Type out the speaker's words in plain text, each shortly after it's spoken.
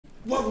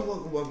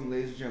Welcome,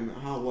 ladies and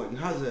gentlemen.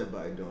 How's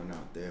everybody doing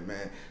out there,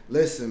 man?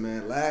 Listen,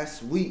 man,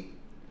 last week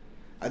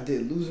I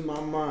did Losing My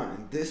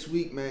Mind. This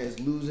week, man, is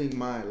Losing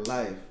My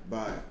Life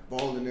by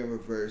Falling in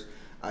Reverse.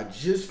 I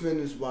just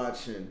finished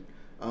watching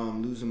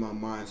Losing My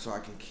Mind so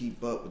I can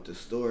keep up with the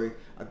story.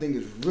 I think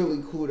it's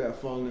really cool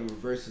that Falling in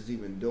Reverse is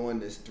even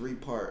doing this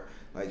 3-part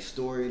like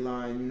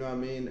storyline, you know what I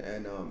mean?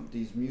 And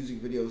these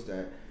music videos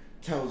that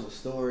tells a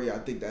story, I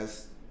think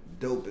that's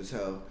dope as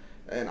hell.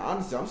 And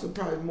honestly, I'm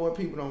surprised more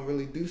people don't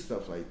really do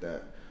stuff like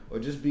that or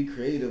just be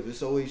creative.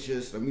 It's always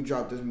just, let me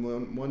drop this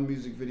one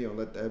music video and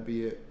let that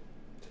be it.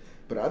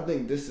 But I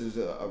think this is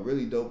a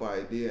really dope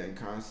idea and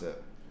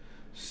concept.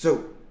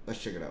 So, let's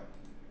check it out.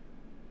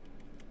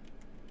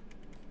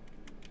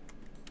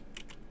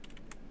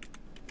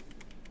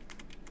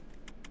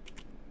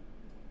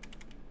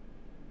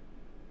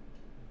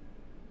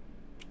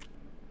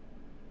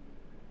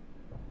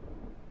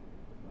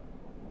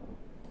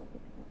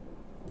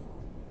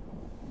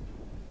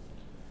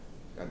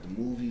 Got the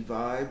movie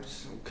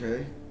vibes,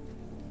 okay.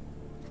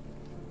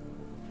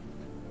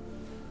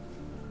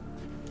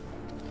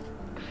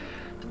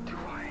 Do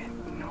I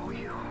know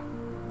you?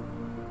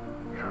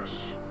 Yes,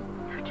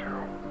 you do.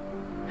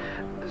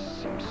 This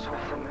seems so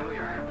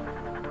familiar.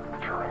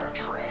 You're in a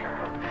dream.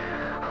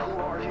 Who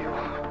are you?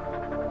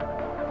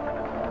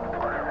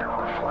 I am your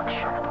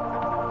reflection.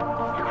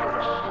 You've been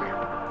asleep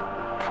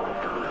for a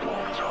very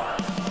long time.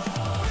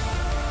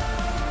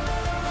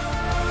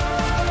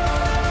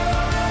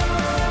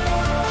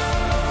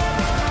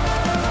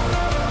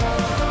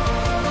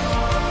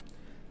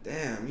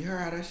 Damn, you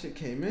heard how that shit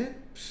came in?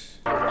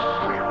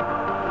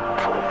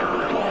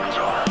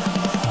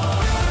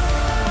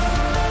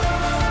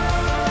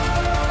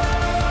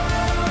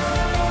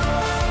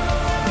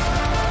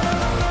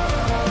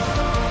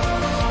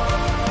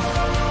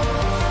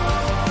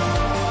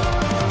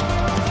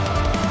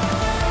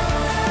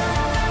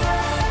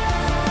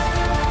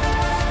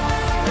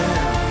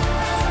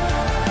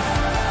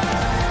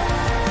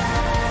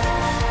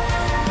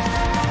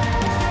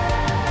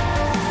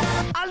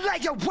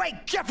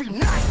 Awake every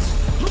night,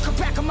 looking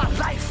back on my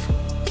life.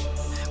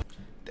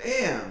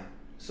 Damn.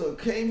 So it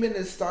came in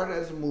and started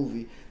as a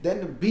movie.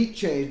 Then the beat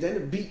changed. Then the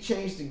beat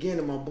changed again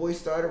and my boy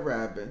started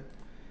rapping.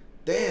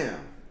 Damn.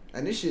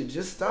 And this shit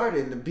just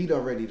started and the beat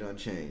already done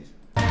changed.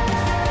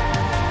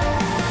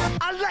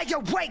 I lay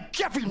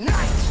awake every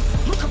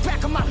night, looking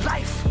back on my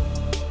life.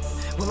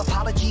 Well,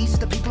 apologies to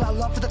the people I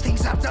love for the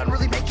things I've done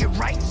really make it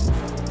right.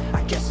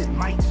 I guess it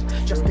might.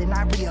 Just then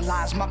I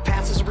realized my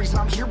past is the reason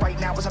I'm here right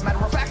now. As a matter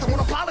of fact, I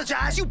won't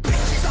apologize. You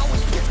bitches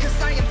always pissed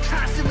cause I am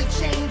constantly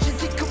changing.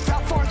 Think of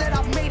how far that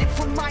I've made it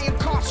from my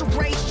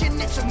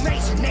incarceration. It's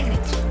amazing, ain't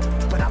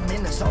it? But I'm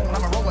in the zone,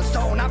 I'm a rolling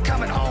stone. I'm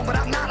coming home, but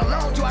I'm not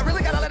alone. Do I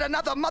really gotta let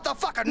another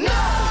motherfucker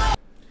know?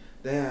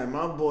 Damn,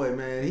 my boy,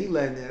 man, he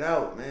letting it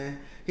out, man.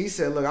 He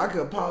said, look, I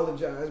could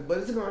apologize, but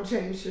is it gonna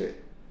change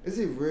shit? Is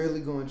it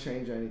really gonna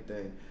change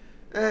anything?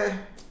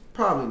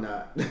 Probably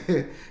not.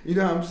 You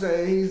know what I'm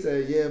saying? He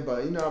said, yeah,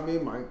 but you know what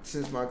I mean?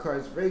 Since my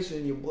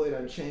incarceration, your boy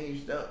done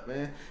changed up,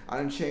 man. I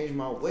done changed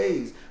my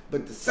ways.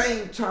 But at the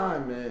same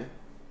time, man,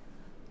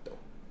 don't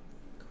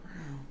go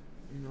around.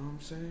 You know what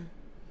I'm saying?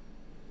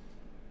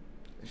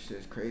 This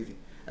shit's crazy.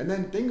 And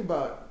then think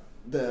about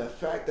the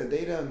fact that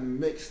they done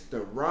mixed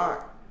the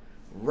rock,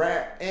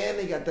 rap, and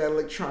they got that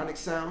electronic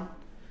sound.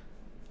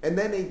 And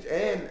then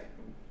they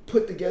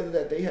put together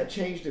that they had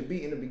changed the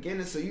beat in the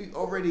beginning, so you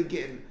already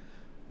getting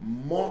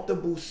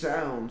multiple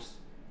sounds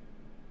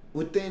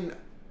within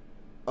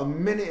a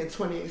minute and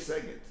 28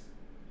 seconds.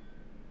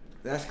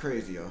 That's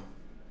crazy, yo.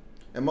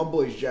 And my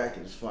boy's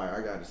jacket is fire. I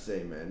gotta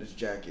say, man, this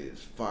jacket is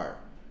fire.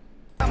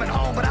 Coming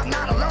home, but I'm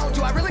not alone.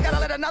 Do I really gotta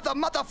let another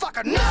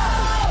motherfucker know?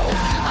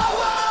 I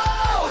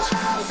won't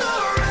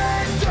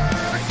surrender,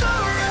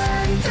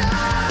 surrender.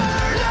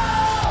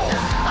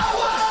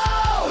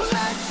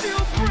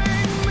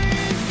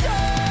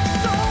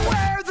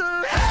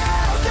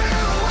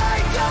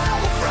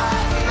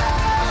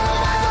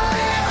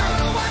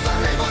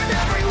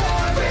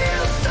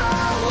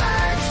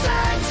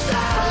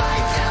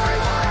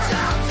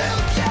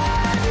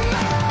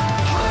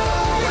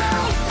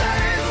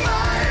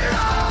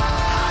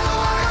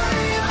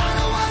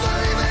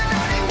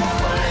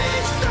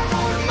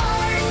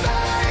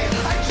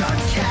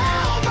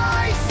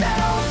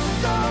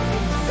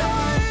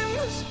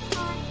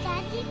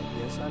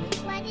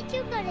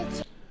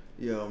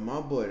 Yo, my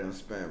boy done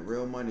spent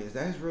real money. Is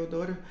that his real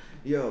daughter?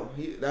 Yo,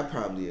 that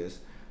probably is.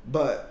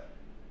 But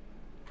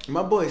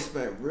my boy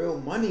spent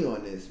real money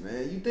on this,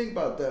 man. You think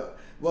about that.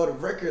 Well, the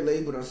record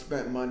label done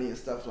spent money and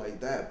stuff like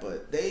that,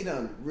 but they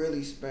done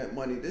really spent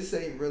money. This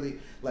ain't really,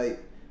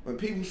 like, when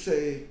people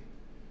say,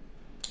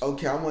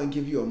 okay, I want to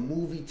give you a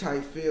movie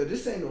type feel,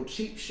 this ain't no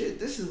cheap shit.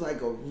 This is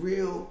like a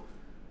real,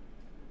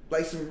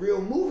 like some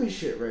real movie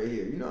shit right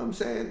here. You know what I'm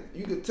saying?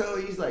 You could tell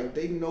he's like,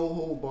 they no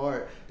hold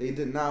barred. They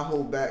did not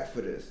hold back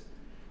for this.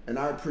 And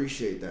I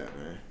appreciate that,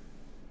 man.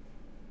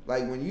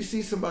 Like, when you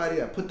see somebody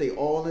that put they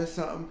all in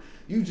something,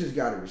 you just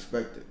gotta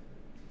respect it.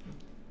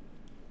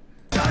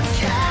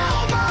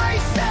 Tell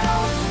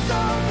myself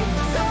something.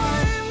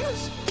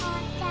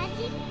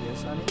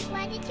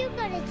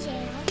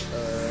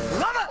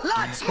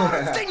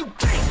 smarter than you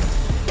think.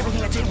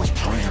 Everything I did was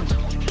planned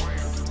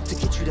to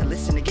get you to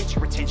listen, to get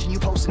your attention. You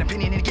post an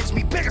opinion and it gets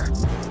me bigger.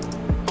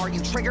 Are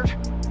you triggered?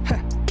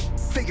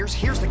 Figures,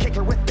 here's the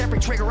kicker. With every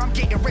trigger, I'm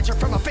getting richer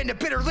from offended,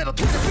 bitter little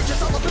Twitter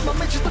bitches all up in my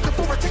mentions, looking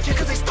for attention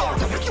because they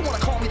starved them. If you wanna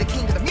call me the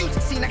king of the music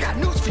scene, I got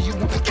news for you.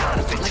 We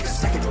gotta fit like a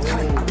second cut.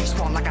 I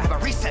respawn like I have a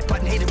reset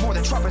button, hated more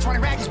than trumpets.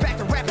 Running raggies back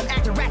to rapping,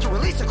 acting ratchet.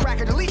 Release a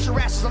cracker, delete your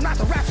asses. I'm not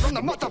the rapper, I'm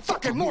the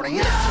motherfucking morning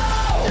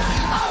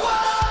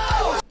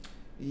after.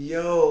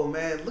 Yo,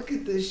 man, look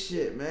at this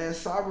shit, man.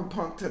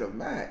 Cyberpunk to the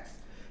max.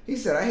 He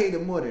said, I hate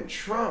him more than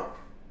Trump.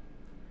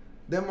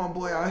 Then my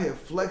boy out here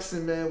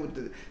flexing, man, with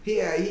the he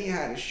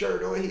had a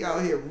shirt on, he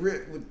out here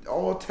ripped with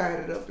all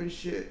tatted up and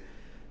shit.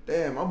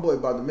 Damn, my boy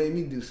about to make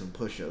me do some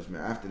push-ups,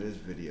 man, after this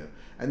video.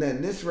 And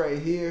then this right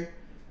here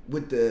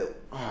with the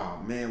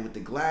with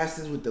the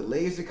glasses, with the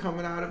laser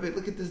coming out of it.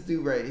 Look at this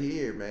dude right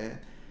here, man.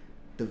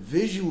 The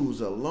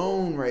visuals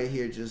alone right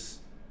here, just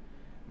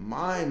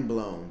mind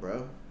blown,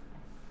 bro.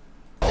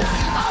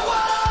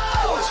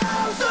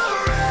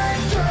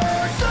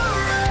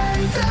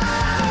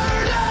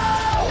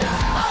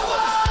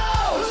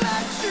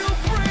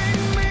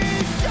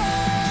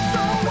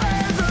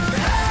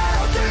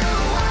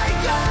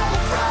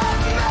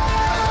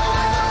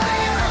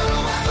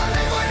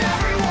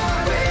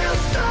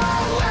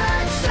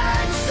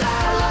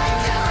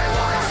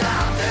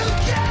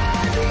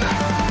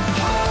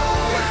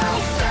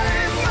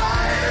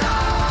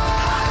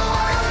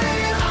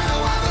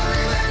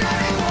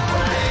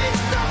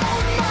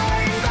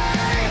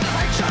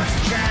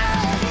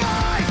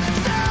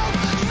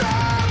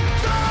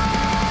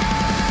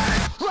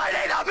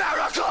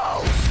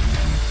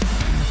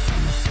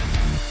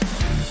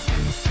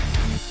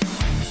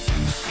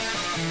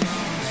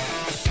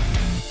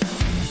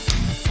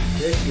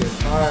 This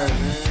shit's hard,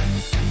 man.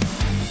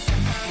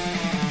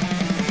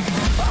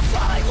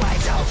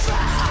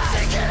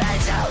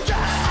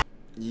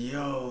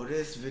 Yo,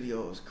 this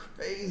video is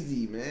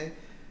crazy, man.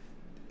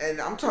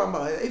 And I'm talking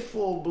about he's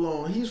full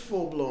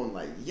blown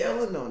like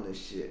yelling on this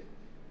shit.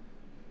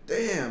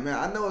 Damn, man.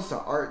 I know it's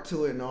an art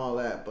to it and all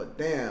that, but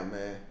damn,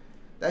 man.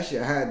 That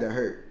shit had to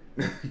hurt.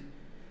 And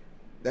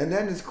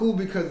then it's cool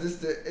because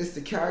it's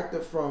the character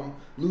from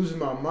Losing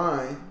My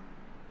Mind.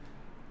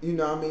 You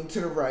know what I mean,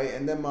 to the right,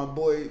 and then my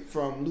boy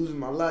from Losing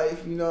My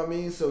Life, you know what I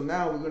mean? So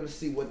now we're going to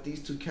see what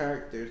these two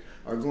characters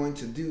are going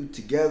to do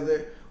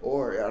together,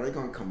 or are they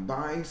going to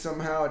combine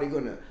somehow? Are they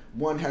going to,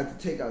 one has to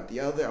take out the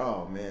other?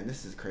 Oh man,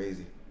 this is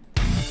crazy.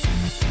 I'm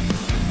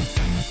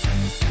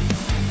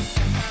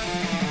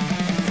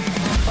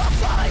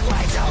falling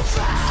way too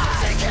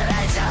fast, thinking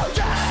it's so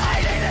dead,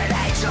 I need an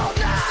angel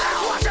now.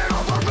 They're watching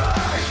over me.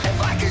 If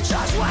I could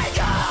just wake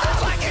up,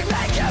 if I could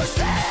make you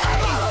see, I'm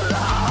all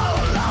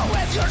alone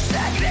with your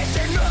stagnation.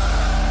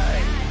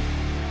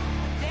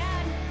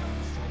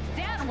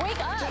 Dad, wake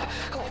up!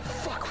 Oh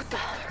fuck, what the?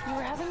 You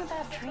were having a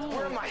bad dream.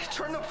 Where am I?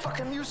 Turn the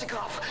fucking music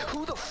off.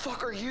 Who the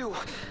fuck are you?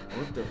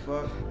 What the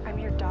fuck? I'm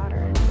your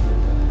daughter.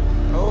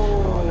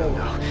 Oh,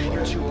 no,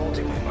 you're too old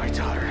to be my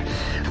daughter.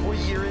 What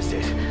year is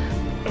it?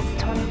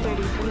 It's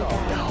 2033. No,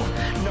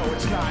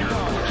 it's not. No.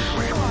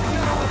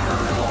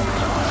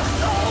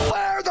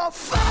 Where the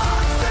fuck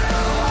do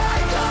I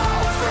go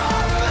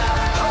from there?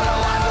 Who do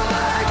I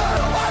believe?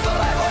 Who do I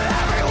believe when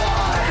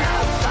everyone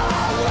else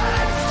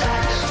always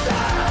says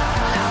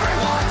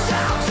everyone's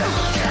out to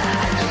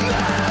get me?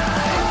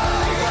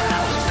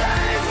 Will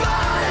save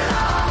my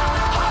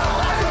life.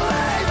 How do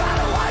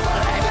I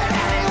believe in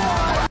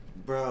anyone?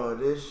 Bro,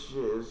 this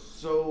shit is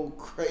so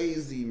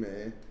crazy,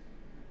 man.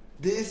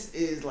 This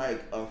is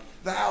like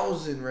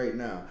 1,000 right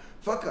now.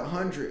 Fuck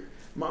 100.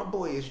 My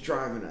boy is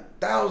driving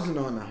 1,000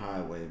 on the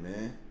highway,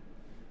 man.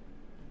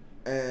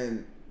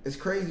 And it's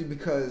crazy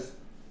because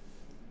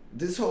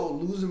this whole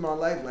Losing My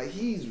Life, like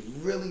he's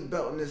really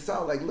belting this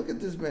out. Like look at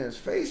this man's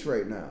face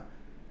right now.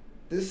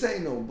 This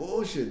ain't no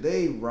bullshit.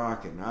 They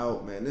rocking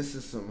out, man. This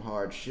is some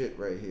hard shit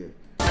right here.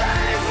 Save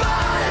my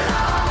life.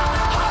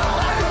 How do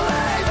I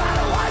believe? How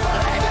do I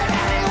believe in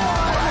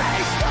anyone?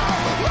 Please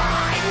don't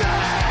mind me.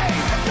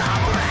 Stop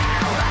really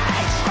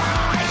trying.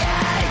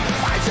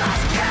 I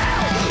just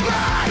kill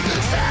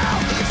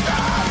myself.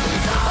 Stop.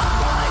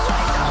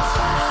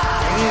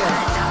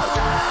 Damn.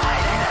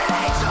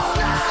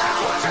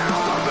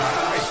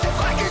 If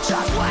I could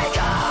just wake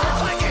up,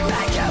 if I could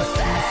make you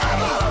see,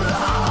 I'm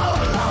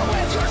alone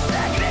with your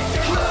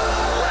stagnation. Who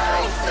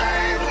will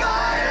save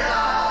my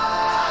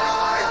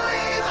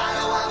life? How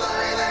do I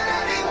believe in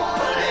anyone?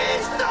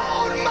 Please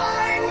don't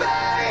mind me.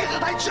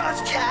 I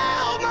just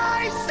kill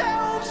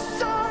myself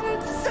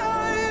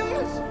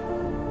sometimes.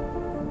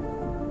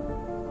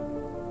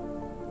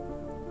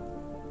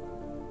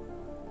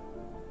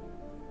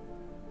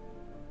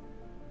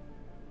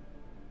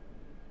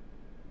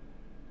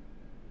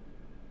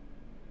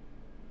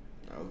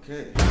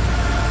 Okay.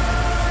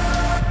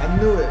 I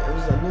knew it.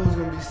 I knew it was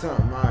gonna be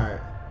something. All right.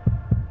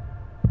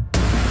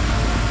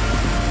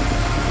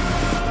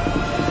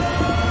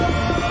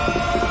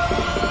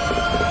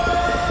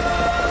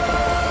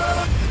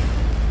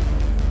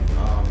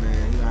 Oh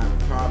man, you gonna have a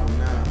problem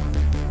now.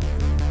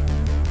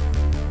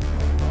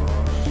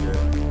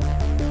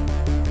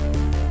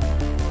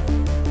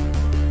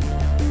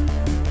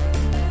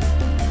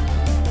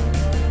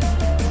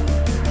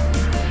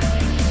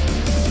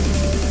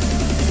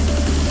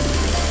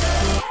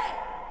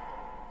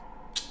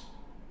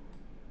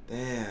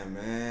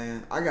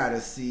 I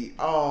gotta see.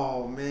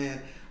 Oh man,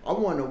 I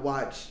want to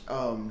watch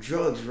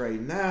Drugs right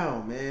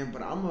now, man.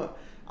 But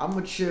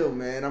I'm chill,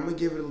 man. I'm gonna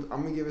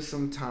give it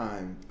some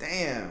time.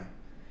 Damn,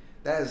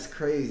 that is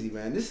crazy,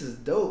 man. This is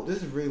dope.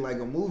 This is really like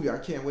a movie. I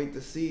can't wait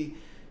to see.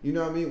 You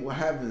know what I mean? What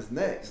happens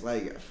next?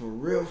 Like for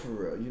real,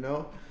 you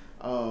know?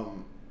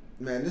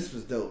 Man, this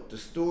was dope. The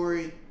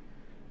story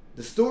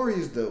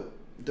is dope.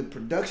 The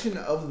production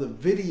of the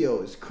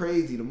video is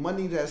crazy. The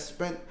money that's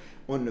spent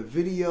on the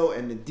video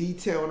and the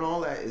detail and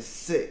all that is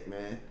sick,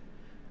 man.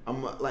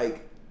 I'm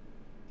like,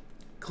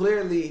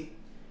 clearly,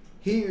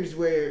 here's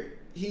where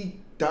he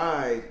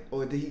died,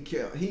 or did he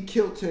kill? He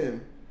killed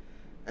him,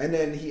 and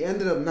then he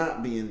ended up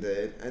not being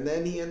dead, and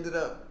then he ended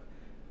up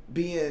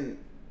being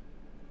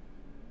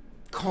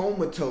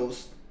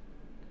comatose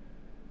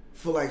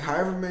for like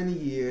however many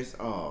years.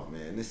 Oh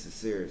man, this is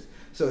serious.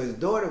 So his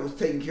daughter was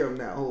taking care of him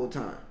that whole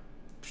time.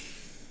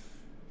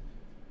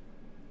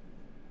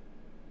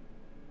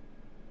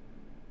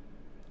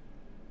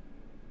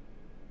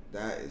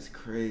 That is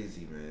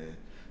crazy, man.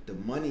 The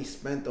money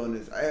spent on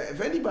this.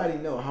 If anybody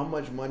know how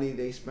much money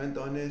they spent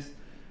on this,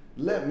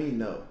 let me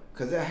know,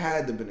 cause it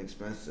had to been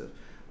expensive.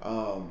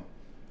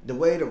 The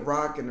way the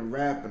rock and the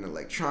rap and the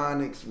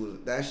electronics was,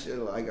 that shit,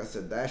 like I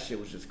said, that shit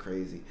was just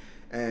crazy.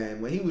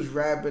 And when he was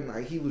rapping,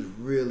 like he was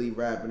really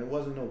rapping. It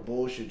wasn't no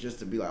bullshit just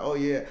to be like, oh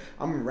yeah,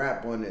 I'm gonna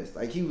rap on this.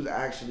 Like he was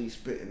actually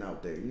spitting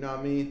out there. You know what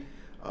I mean?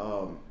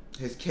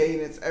 His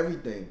cadence,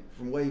 everything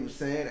from what he was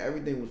saying,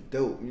 everything was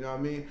dope. You know what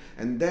I mean?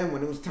 And then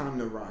when it was time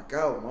to rock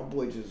out, my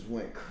boy just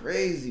went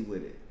crazy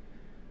with it.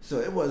 So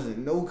it wasn't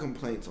no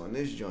complaints on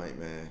this joint,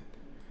 man.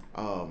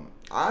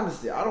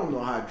 Honestly, I don't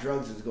know how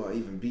Drugs is gonna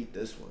even beat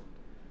this one.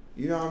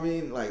 You know what I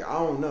mean? Like I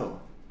don't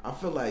know. I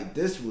feel like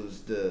this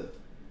was the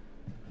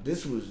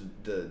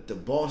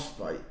boss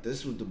fight.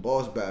 This was the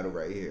boss battle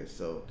right here.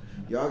 So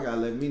y'all gotta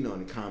let me know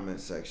in the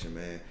comment section,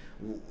 man.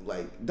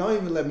 Like, don't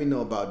even let me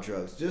know about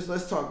Drugs. Just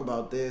let's talk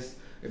about this.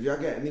 If y'all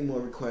got any more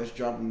requests,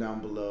 drop them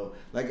down below.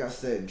 Like I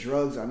said,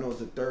 Drugs, I know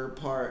it's the third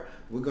part.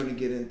 We're gonna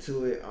get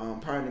into it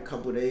probably in a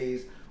couple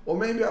days, or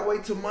maybe I'll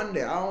wait till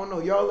Monday. I don't know.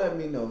 Y'all let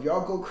me know. If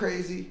y'all go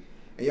crazy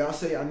and y'all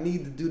say I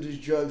need to do this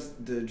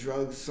the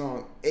Drugs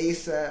song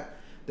ASAP,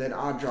 then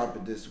I'll drop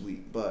it this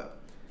week. But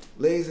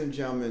ladies and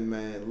gentlemen,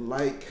 man,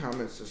 like,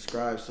 comment,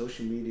 subscribe,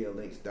 social media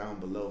links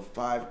down below.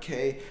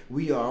 5K,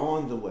 we are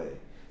on the way.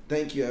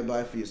 Thank you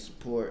everybody for your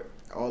support,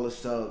 all the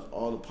subs,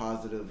 all the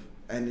positive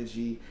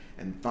energy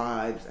and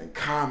vibes and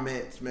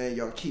comments, man.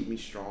 Y'all keep me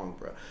strong,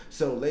 bro.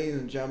 So ladies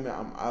and gentlemen,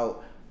 I'm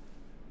out.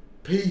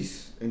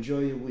 Peace. Enjoy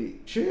your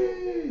week.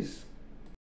 Cheers.